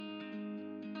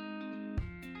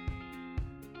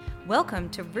Welcome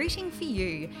to Rooting for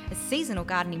You, a seasonal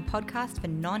gardening podcast for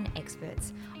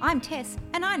non-experts. I'm Tess,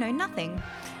 and I know nothing.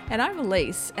 And I'm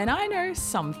Elise, and I know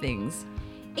some things.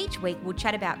 Each week we'll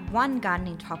chat about one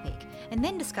gardening topic and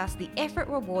then discuss the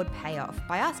effort-reward payoff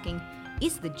by asking,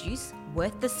 is the juice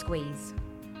worth the squeeze?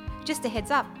 Just a heads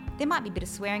up, there might be a bit of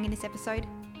swearing in this episode.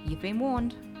 You've been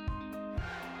warned.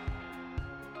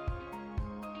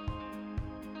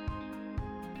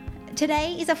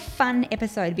 Today is a fun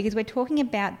episode because we're talking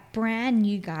about brand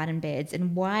new garden beds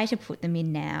and why to put them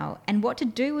in now and what to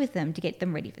do with them to get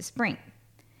them ready for spring.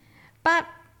 But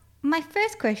my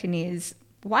first question is,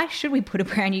 why should we put a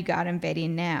brand new garden bed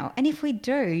in now? And if we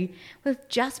do, we've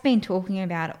just been talking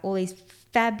about all these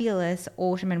fabulous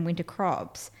autumn and winter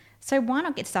crops. So why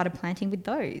not get started planting with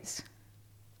those?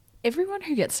 Everyone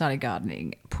who gets started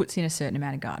gardening puts in a certain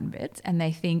amount of garden beds and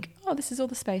they think, oh, this is all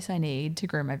the space I need to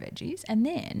grow my veggies. And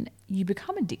then you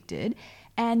become addicted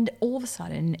and all of a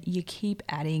sudden you keep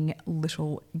adding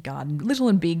little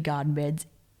and big garden beds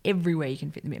everywhere you can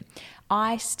fit them in.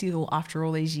 I still, after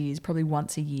all these years, probably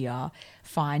once a year,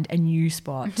 find a new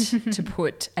spot to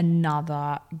put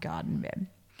another garden bed.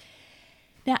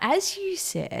 Now, as you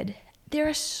said, there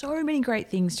are so many great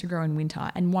things to grow in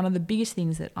winter, and one of the biggest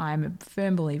things that I'm a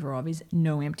firm believer of is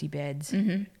no empty beds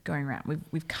going around.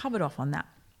 We've covered off on that.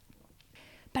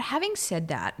 But having said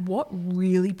that, what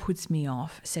really puts me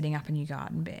off setting up a new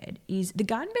garden bed is the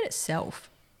garden bed itself.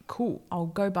 Cool, I'll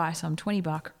go buy some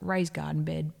 $20 raised garden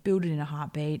bed, build it in a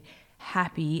heartbeat,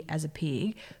 happy as a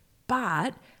pig.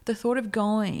 But the thought of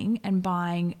going and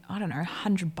buying,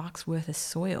 $100 worth of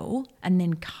soil and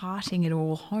then carting it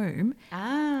all home,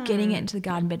 getting it into the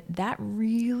garden bed, that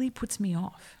really puts me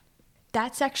off.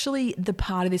 That's actually the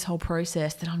part of this whole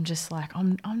process that I'm just like,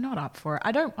 I'm not up for it.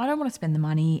 I don't want to spend the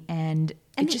money and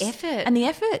the effort. And the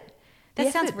effort.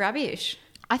 That sounds rubbish.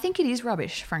 I think it is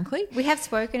rubbish, frankly. We have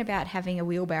spoken about having a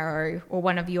wheelbarrow or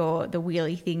one of the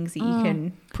wheelie things that you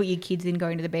can put your kids in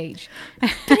going to the beach.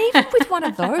 But even with one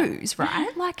of those,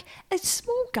 right, like a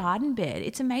small garden bed,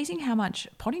 it's amazing how much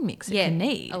potting mix it can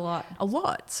need. A lot. A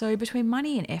lot. So between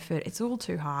money and effort, it's all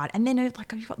too hard. And then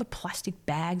like you've got the plastic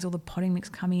bags, all the potting mix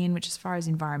coming in, which as far as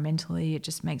environmentally, it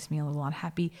just makes me a little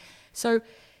unhappy. So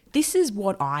this is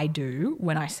what I do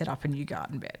when I set up a new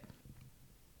garden bed.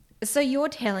 So you're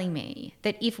telling me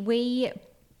that if we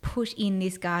put in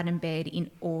this garden bed in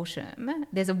autumn,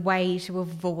 there's a way to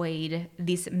avoid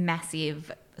this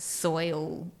massive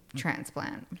soil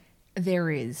transplant?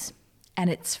 There is. And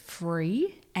it's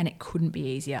free and it couldn't be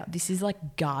easier. This is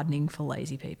like gardening for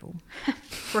lazy people.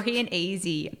 Free and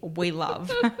easy, we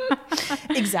love.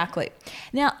 Exactly.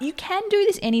 Now, you can do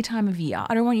this any time of year.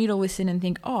 I don't want you to listen and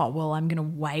think, oh, well, I'm going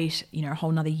to wait, a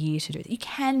whole nother year to do it. You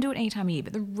can do it any time of year.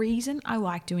 But the reason I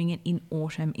like doing it in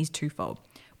autumn is twofold.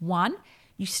 One,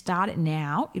 you start it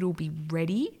now. It'll be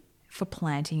ready for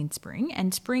planting in spring.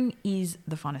 And spring is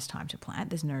the funnest time to plant.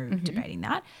 There's no debating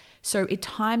that. So it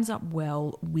times up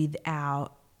well with our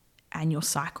annual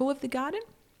cycle of the garden.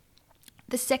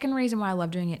 The second reason why I love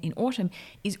doing it in autumn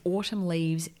is autumn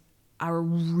leaves are a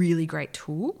really great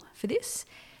tool for this.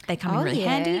 They come in really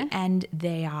handy and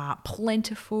they are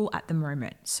plentiful at the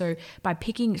moment. So by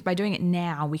doing it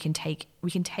now, we can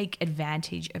take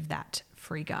advantage of that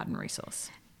free garden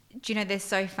resource. Do you know, that's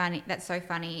so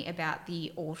funny about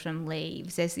the autumn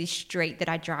leaves. There's this street that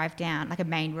I drive down, like a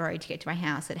main road to get to my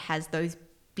house, that has those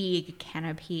big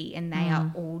canopy and they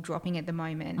are all dropping at the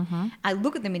moment. I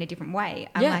look at them in a different way.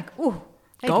 I'm like, oh,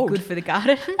 they're good for the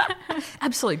garden.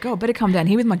 Absolutely gold. Better come down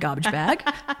here with my garbage bag.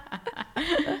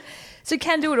 So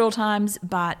can do it all times,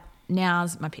 but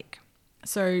now's my pick.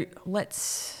 So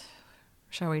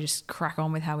shall we just crack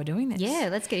on with how we're doing this? Yeah,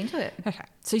 let's get into it. Okay.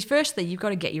 So firstly, you've got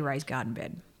to get your raised garden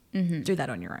bed. Do that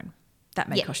on your own. That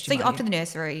may cost you money. So you're off to the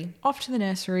nursery. Off to the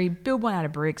nursery, build one out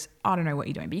of bricks. I don't know what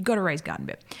you're doing, but you've got a raised garden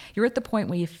bed. You're at the point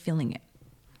where you're filling it.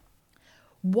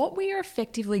 What we are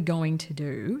effectively going to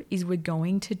do is we're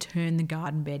going to turn the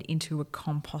garden bed into a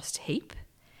compost heap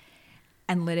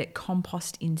and let it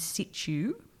compost in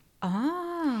situ.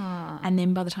 And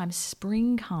then by the time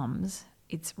spring comes,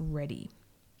 it's ready.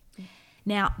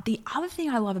 Now, the other thing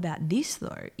I love about this,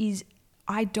 though, is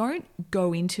I don't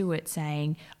go into it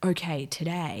saying, okay,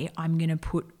 today I'm going to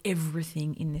put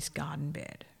everything in this garden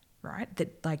bed, right?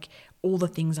 That like all the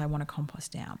things I want to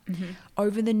compost down.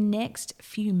 Over the next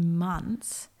few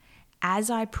months, as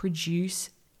I produce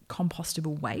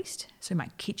compostable waste, so my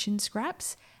kitchen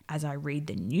scraps, as I read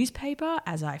the newspaper,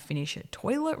 as I finish a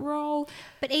toilet roll.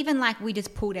 But even like we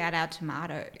just pulled out our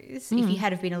tomatoes, if you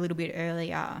had have been a little bit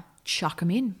earlier. Chuck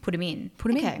them in. Put them in.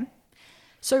 In.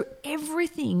 So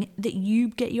everything that you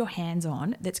get your hands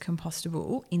on that's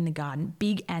compostable in the garden,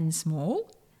 big and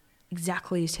small,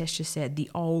 exactly as Tess just said, the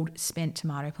old spent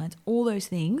tomato plants, all those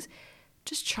things,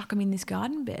 just chuck them in this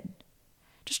garden bed.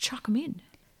 Just chuck them in.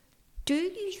 Do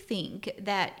you think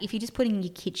that if you're just putting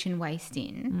your kitchen waste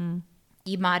in,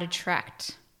 you might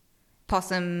attract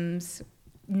possums,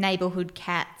 neighbourhood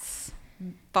cats,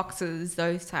 foxes,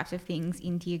 those types of things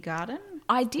into your garden?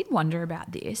 I did wonder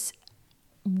about this.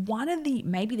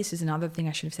 Maybe this is another thing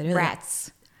I should have said earlier.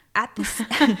 Rats. At this,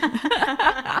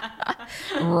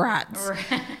 rats.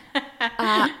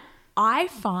 I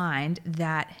find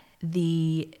that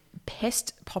the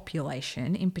pest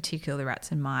population, in particular the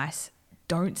rats and mice,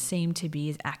 don't seem to be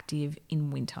as active in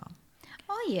winter.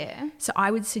 Oh, yeah. So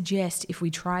I would suggest if we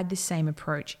tried this same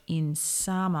approach in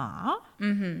summer,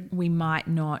 we might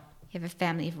not. You have a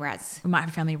family of rats. We might have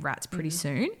a family of rats pretty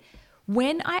soon.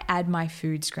 When I add my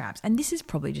food scraps, and this is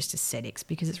probably just aesthetics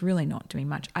because it's really not doing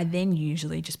much, I then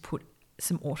usually just put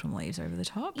some autumn leaves over the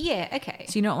top. Yeah, okay.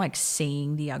 So you're not like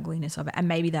seeing the ugliness of it. And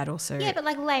maybe that also... Yeah, but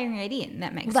like layering it in,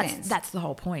 that makes Well, sense. that's the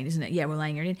whole point, isn't it? Yeah, we're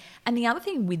laying it in. And the other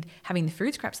thing with having the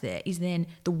food scraps there is then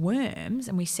the worms,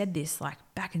 and we said this like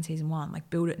back in season 1, like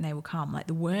build it and they will come. Like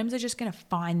the worms are just going to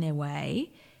find their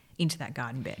way into that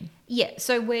garden bed. Yeah,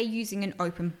 so we're using an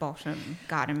open bottom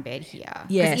garden bed here. 'Cause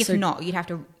Yeah, if so- not, you'd have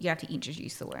to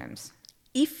introduce the worms.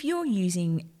 If you're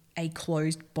using a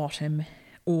closed bottom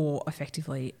or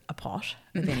effectively a pot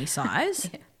of any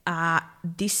size,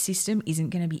 this system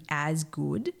isn't going to be as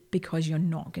good because you're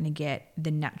not going to get the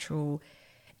natural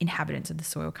inhabitants of the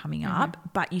soil coming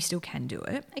up, but you still can do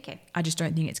it. Okay. I just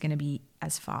don't think it's going to be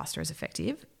as fast or as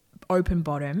effective. Open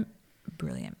bottom,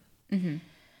 brilliant.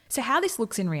 So how this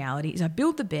looks in reality is I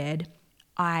build the bed.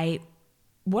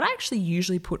 What I actually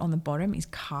usually put on the bottom is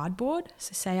cardboard.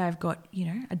 So say I've got,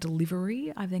 a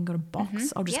delivery. I've then got a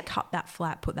box. I'll just cut that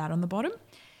flat, put that on the bottom.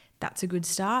 That's a good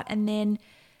start. And then,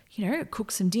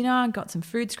 cook some dinner, got some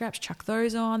food scraps, chuck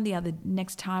those on.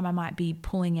 Next time I might be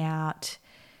pulling out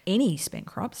any spent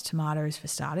crops, tomatoes for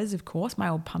starters, of course, my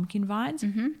old pumpkin vines.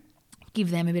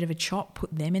 Give them a bit of a chop,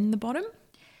 put them in the bottom.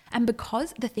 And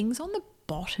because the things on the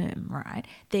bottom, right,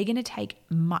 they're going to take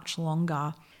much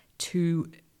longer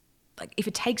if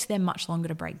it takes them much longer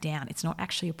to break down, it's not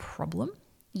actually a problem.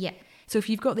 Yeah. So if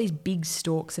you've got these big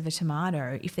stalks of a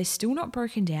tomato, if they're still not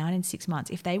broken down in 6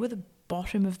 months, if they were the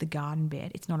bottom of the garden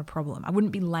bed, it's not a problem. I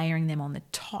wouldn't be layering them on the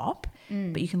top,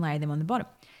 but you can layer them on the bottom.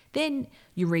 Then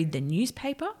you read the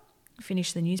newspaper,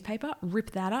 finish the newspaper,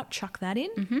 rip that up, chuck that in.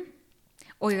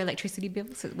 Or your electricity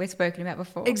bills that we've spoken about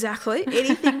before. Exactly.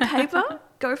 Anything paper,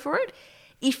 go for it.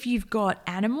 If you've got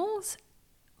animals,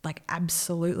 like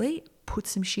absolutely, put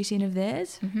some shit in of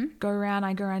theirs. I go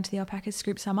around to the alpacas,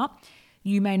 scoop some up.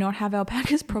 You may not have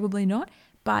alpacas, probably not,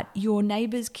 but your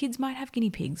neighbours' kids might have guinea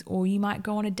pigs, or you might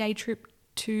go on a day trip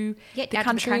to the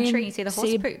country and and you see the horse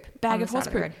a poop bag on of the horse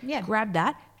side of the poop. road. Yeah. Grab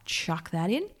that, chuck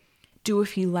that in. Do a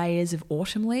few layers of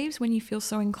autumn leaves when you feel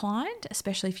so inclined,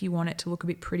 especially if you want it to look a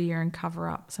bit prettier and cover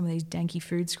up some of these danky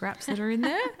food scraps that are in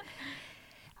there.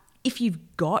 If you've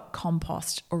got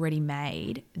compost already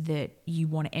made that you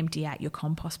want to empty out your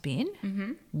compost bin,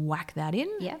 whack that in.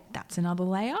 Yeah. That's another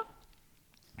layer.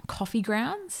 Coffee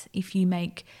grounds. If you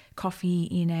make coffee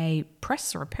in a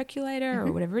press or a percolator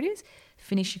or whatever it is,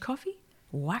 finish your coffee,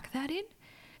 whack that in.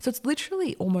 So it's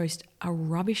literally almost a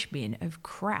rubbish bin of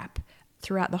crap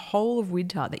throughout the whole of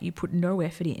winter that you put no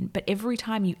effort in. But every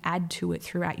time you add to it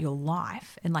throughout your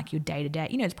life and like your day to day,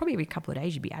 it's probably every couple of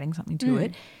days you'd be adding something to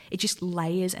it. It just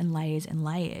layers and layers and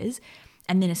layers.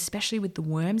 And then especially with the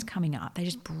worms coming up, they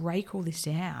just break all this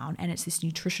down and it's this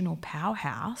nutritional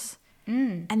powerhouse.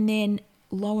 And then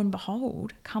lo and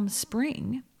behold, come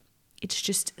spring, it's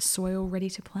just soil ready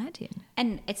to plant in.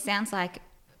 And it sounds like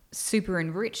super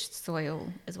enriched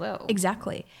soil as well.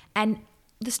 Exactly. And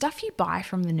the stuff you buy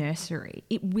from the nursery,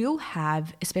 it will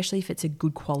have, especially if it's a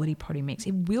good quality potting mix,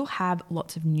 it will have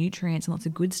lots of nutrients and lots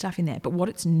of good stuff in there. But what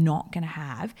it's not going to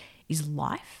have is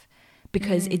life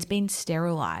because it's been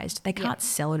sterilized. They can't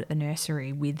sell it at the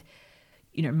nursery with,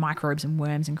 microbes and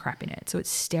worms and crap in it. So it's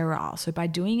sterile. So by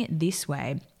doing it this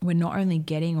way, we're not only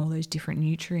getting all those different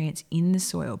nutrients in the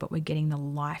soil, but we're getting the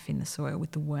life in the soil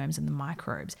with the worms and the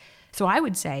microbes. So I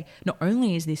would say not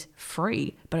only is this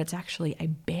free, but it's actually a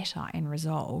better end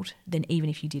result than even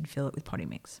if you did fill it with potting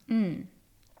mix.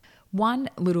 One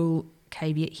little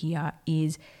caveat here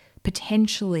is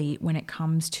potentially when it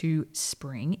comes to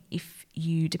spring, if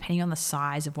you, depending on the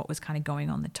size of what was kind of going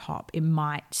on the top, it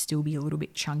might still be a little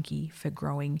bit chunky for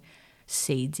growing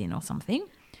seeds in or something.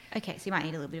 Okay, so you might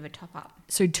need a little bit of a top up.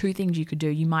 So 2 things you could do.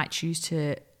 You might choose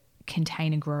to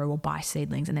container grow or buy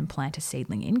seedlings and then plant a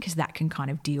seedling in because that can kind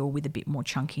of deal with a bit more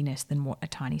chunkiness than what a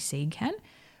tiny seed can.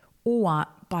 or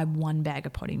buy one bag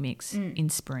of potting mix in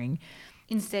spring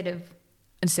Instead of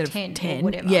 10. 10 or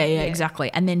whatever. Yeah,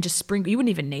 exactly. And then just sprinkle. You wouldn't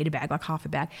even need a bag, like half a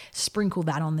bag. Sprinkle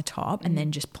that on the top and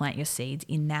then just plant your seeds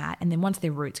in that. And then once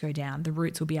their roots go down, the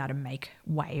roots will be able to make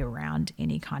way around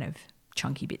any kind of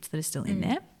chunky bits that are still in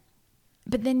there.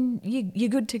 But then you're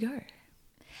good to go.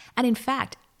 And in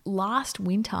fact, last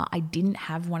winter, I didn't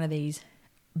have one of these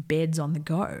beds on the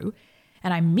go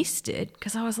and I missed it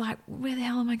because I was like, where the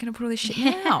hell am I going to put all this shit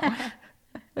now?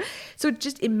 So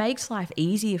it makes life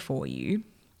easier for you,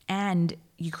 and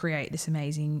you create this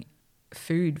amazing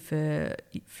food for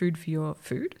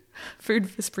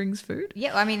spring's food.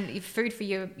 Yeah, I mean, food for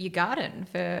your garden,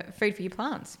 for food for your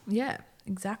plants. Yeah,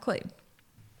 exactly.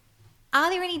 Are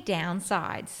there any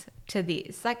downsides to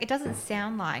this? Like, it doesn't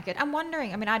sound like it. I'm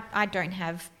wondering, I mean, I don't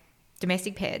have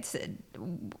domestic pets.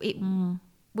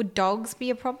 Would dogs be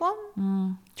a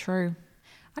problem? True.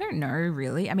 I don't know,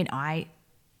 really. I mean, I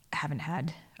don't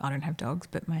have dogs,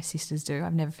 but my sisters do.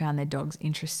 I've never found their dogs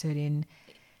interested in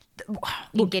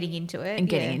Getting into it.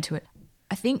 into it.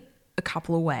 I think a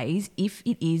couple of ways. If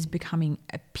it is becoming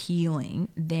appealing,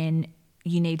 then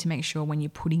you need to make sure when you're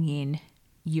putting in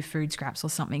your food scraps or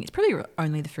something, it's probably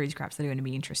only the food scraps that are going to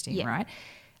be interesting, right?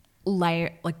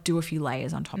 Do a few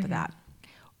layers on top of that.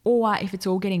 Or if it's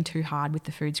all getting too hard with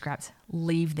the food scraps,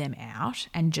 leave them out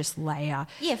and just layer.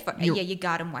 Your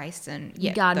garden waste and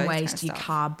your garden waste, your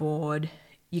cardboard,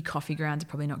 your coffee grounds are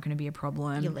probably not going to be a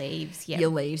problem. Your leaves, Your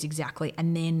leaves, exactly.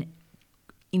 And then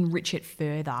enrich it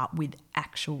further with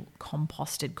actual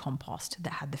composted compost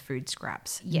that had the food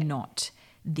scraps, not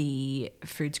the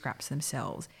food scraps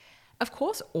themselves. Of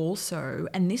course, also,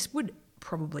 and this would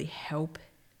probably help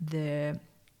the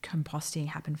composting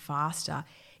happen faster,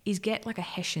 is get like a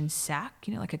Hessian sack,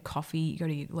 like a coffee, you go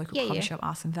to your local coffee shop,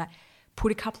 ask them for that.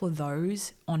 Put a couple of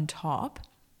those on top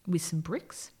with some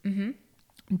bricks. Mm-hmm.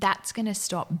 That's going to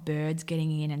stop birds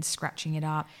getting in and scratching it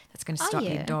up. That's going to stop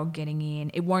your dog getting in.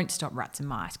 It won't stop rats and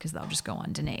mice because they'll just go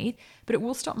underneath. But it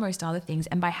will stop most other things.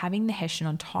 And by having the Hessian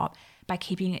on top, by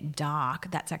keeping it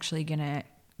dark, that's actually going to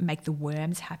make the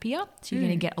worms happier. So you're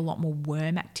going to get a lot more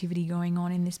worm activity going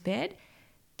on in this bed.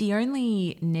 The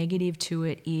only negative to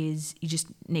it is you just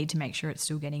need to make sure it's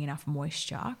still getting enough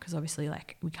moisture because obviously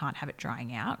we can't have it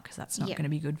drying out because that's not going to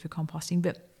be good for composting.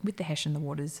 But with the Hessian, the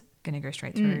water's going to go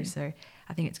straight through. So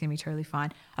I think it's going to be totally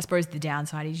fine. I suppose the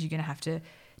downside is you're going to have to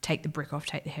take the brick off,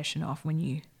 take the Hessian off when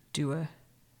you do a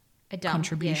dump,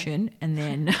 contribution. Yeah. And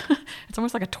then it's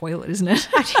almost like a toilet, isn't it?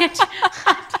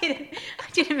 I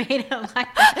didn't mean it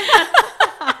like that.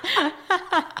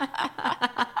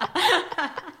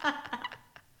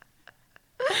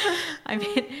 I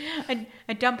mean,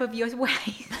 a dump of your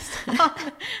waste.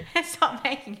 That's not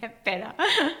making it better.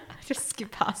 Just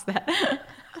skip past that.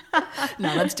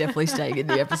 No, that's definitely staying in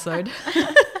the episode.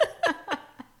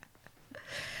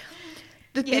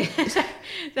 So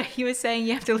you were saying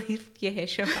you have to lift your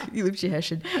Hessian up. You lift your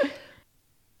Hessian.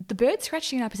 The bird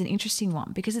scratching it up is an interesting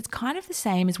one because it's kind of the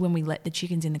same as when we let the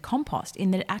chickens in the compost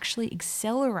in that it actually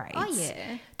accelerates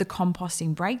the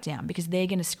composting breakdown because they're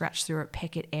going to scratch through it,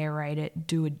 peck it, aerate it,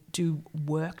 do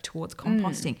work towards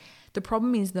composting. The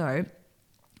problem is though,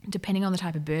 depending on the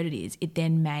type of bird it is, it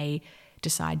then may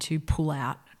decide to pull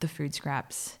out the food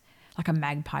scraps. Like a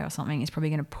magpie or something is probably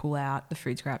going to pull out the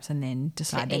food scraps and then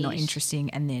decide they're not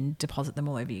interesting and then deposit them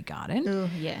all over your garden. Oh,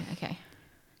 yeah, okay.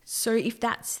 So if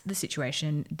that's the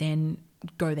situation, then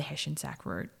go the Hessian sack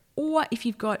route. Or if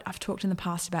you've got, I've talked in the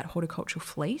past about horticultural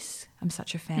fleece. I'm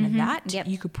such a fan of that. Yep.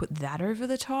 You could put that over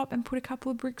the top and put a couple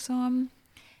of bricks on.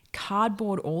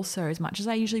 Cardboard also, as much as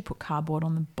I usually put cardboard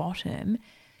on the bottom,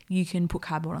 you can put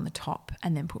cardboard on the top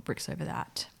and then put bricks over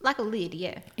that. Like a lid,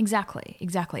 yeah. Exactly.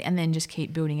 And then just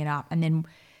keep building it up. And then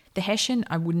the Hessian,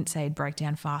 I wouldn't say it'd break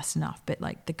down fast enough, but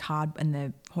like the card and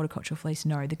the horticultural fleece,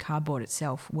 no, the cardboard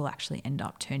itself will actually end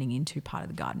up turning into part of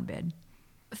the garden bed.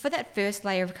 For that first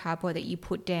layer of cardboard that you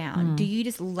put down, do you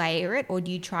just layer it or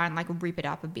do you try and like rip it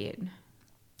up a bit?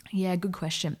 Yeah, good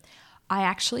question. I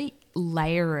actually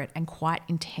layer it and quite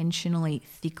intentionally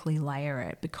thickly layer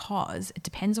it because it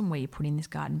depends on where you put in this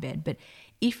garden bed. But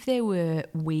if there were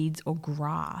weeds or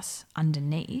grass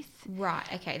underneath... Right,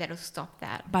 okay, that'll stop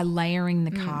that. By layering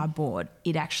the cardboard,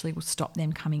 it actually will stop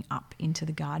them coming up into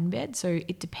the garden bed. So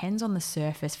it depends on the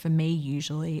surface. For me,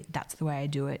 usually, that's the way I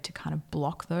do it to kind of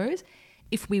block those.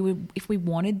 If we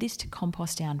wanted this to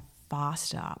compost down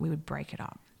faster, we would break it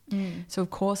up. So, of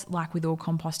course, like with all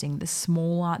composting, the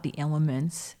smaller the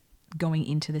elements going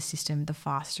into the system, the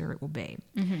faster it will be.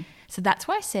 Mm-hmm. So that's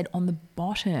why I said on the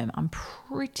bottom, I'm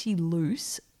pretty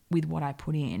loose with what I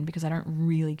put in because I don't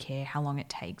really care how long it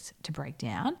takes to break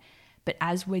down. But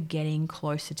as we're getting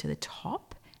closer to the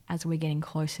top as we're getting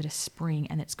closer to spring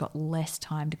and it's got less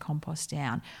time to compost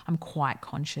down, I'm quite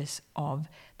conscious of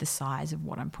the size of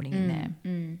what I'm putting in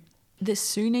there. The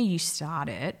sooner you start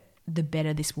it, the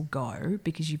better this will go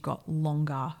because you've got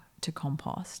longer to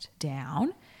compost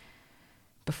down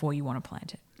before you want to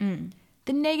plant it.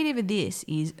 The negative of this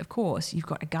is, of course, you've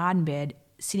got a garden bed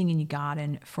sitting in your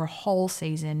garden for a whole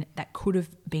season that could have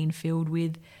been filled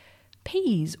with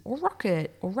peas or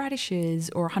rocket or radishes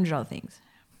or 100 other things.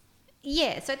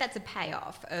 Yeah, so that's a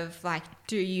payoff of like,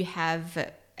 do you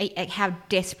have, how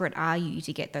desperate are you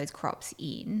to get those crops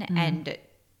in?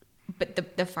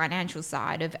 But the financial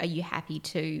side of, are you happy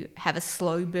to have a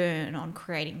slow burn on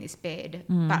creating this bed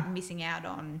but missing out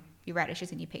on your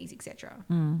radishes and your peas, etc.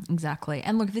 Exactly.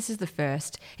 And look, this is the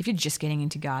first, if you're just getting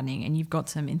into gardening and you've got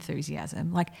some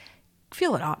enthusiasm, like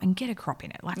fill it up and get a crop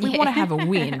in it. Like we want to have a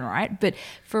win, right? But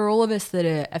for all of us that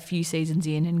are a few seasons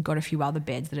in and got a few other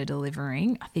beds that are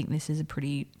delivering, I think this is a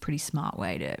pretty smart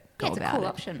way to go about it. It's a cool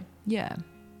option. Yeah.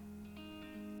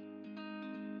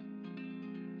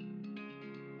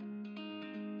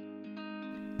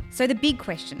 So the big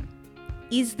question,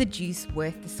 is the juice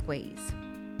worth the squeeze?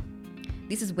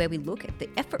 This is where we look at the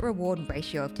effort-reward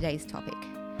ratio of today's topic.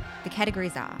 The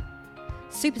categories are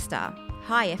superstar,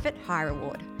 high effort, high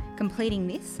reward. Completing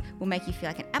this will make you feel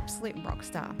like an absolute rock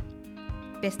star.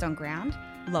 Best on ground,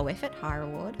 low effort, high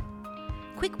reward.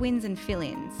 Quick wins and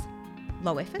fill-ins,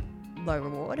 low effort, low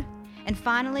reward. And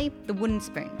finally, the wooden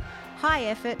spoon, high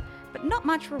effort, but not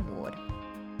much reward.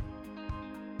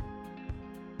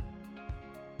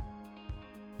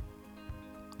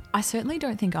 I certainly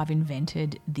don't think I've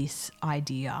invented this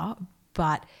idea,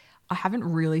 but I haven't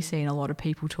really seen a lot of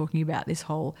people talking about this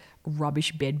whole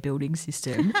rubbish bed building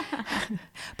system.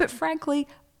 But frankly,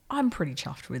 I'm pretty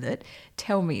chuffed with it.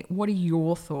 Tell me, what are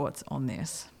your thoughts on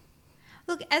this?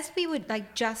 Look, as we would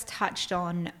just touched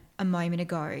on a moment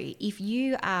ago, if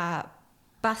you are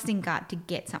busting gut to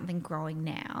get something growing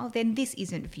now, then this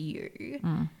isn't for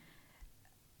you.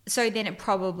 So then it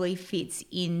probably fits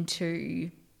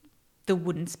into the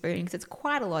wooden spoon because it's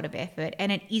quite a lot of effort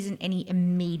and it isn't any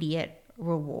immediate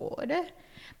reward.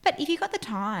 But if you've got the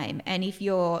time and if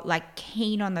you're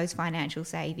keen on those financial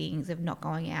savings of not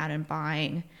going out and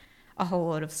buying a whole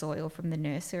lot of soil from the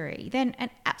nursery, then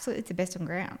absolutely it's the best on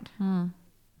ground. I'm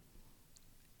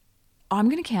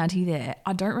going to counter you there.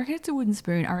 I don't reckon it's a wooden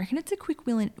spoon. I reckon it's a quick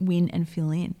win and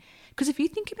fill in. Because if you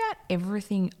think about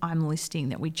everything I'm listing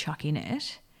that we chuck in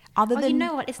it, other than... you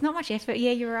know what? It's not much effort.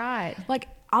 Yeah, you're right.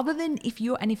 Other than if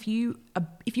you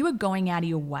are going out of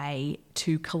your way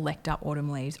to collect up autumn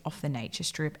leaves off the nature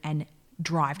strip and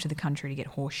drive to the country to get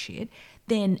horse shit,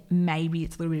 then maybe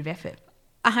it's a little bit of effort.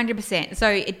 100%. So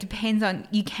it depends on,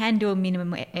 you can do a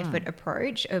minimum effort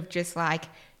approach of just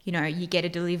you get a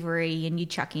delivery and you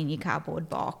chuck in your cardboard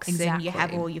box and you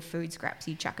have all your food scraps,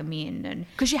 you chuck them in. And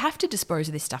because you have to dispose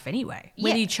of this stuff anyway.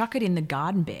 Whether you chuck it in the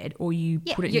garden bed or you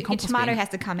put it in your compost bin. Your tomato has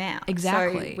to come out.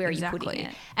 Exactly. So where are you putting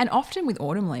it? And often with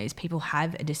autumn leaves, people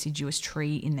have a deciduous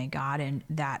tree in their garden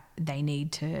that they're going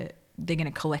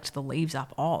to collect the leaves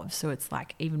up of. So it's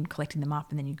even collecting them up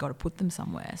and then you've got to put them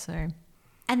somewhere. So,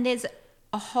 and there's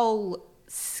a whole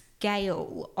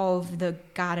scale of the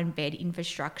garden bed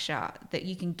infrastructure that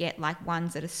you can get,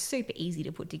 ones that are super easy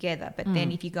to put together, but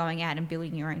then if you're going out and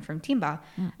building your own from timber,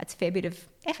 it's a fair bit of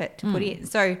effort to put in.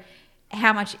 So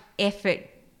how much effort,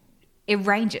 it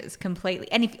ranges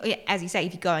completely. And if, as you say,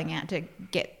 if you're going out to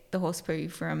get the horse poo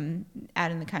from out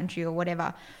in the country or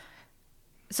whatever,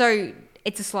 so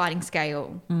it's a sliding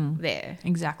scale there.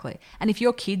 Exactly. And if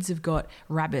your kids have got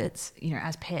rabbits,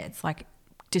 as pets,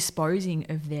 disposing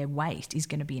of their waste is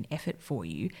going to be an effort for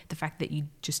you. The fact that you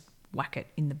just whack it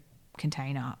in the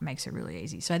container makes it really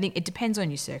easy. So I think it depends on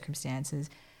your circumstances.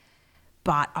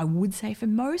 But I would say for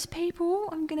most people,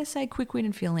 I'm going to say quick win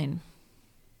and fill in.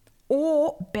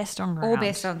 Or best on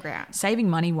ground. Saving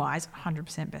money-wise,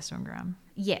 100% best on ground.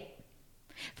 Yeah,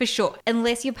 for sure.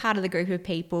 Unless you're part of the group of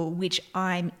people, which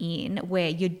I'm in, where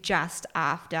you're just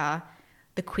after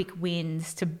the quick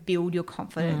wins to build your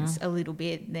confidence a little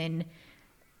bit, then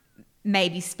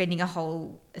maybe spending a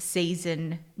whole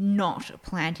season not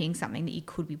planting something that you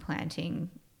could be planting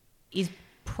is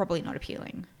probably not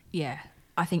appealing. Yeah,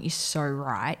 I think you're so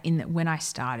right in that when I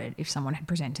started, if someone had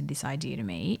presented this idea to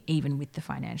me, even with the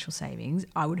financial savings,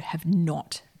 I would have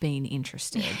not been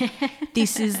interested.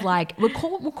 This is we'll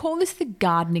call this the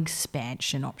garden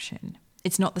expansion option.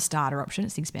 It's not the starter option,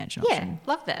 it's the expansion option. Yeah,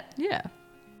 love that. Yeah.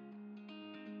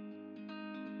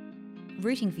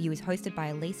 Rooting for You is hosted by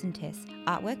Elise and Tess,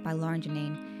 artwork by Lauren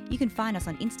Janine. You can find us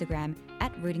on Instagram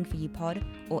 @rootingforyouPod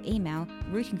or email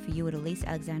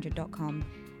rootingforyou@elisealexandra.com.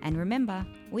 And remember,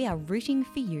 we are rooting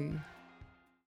for you.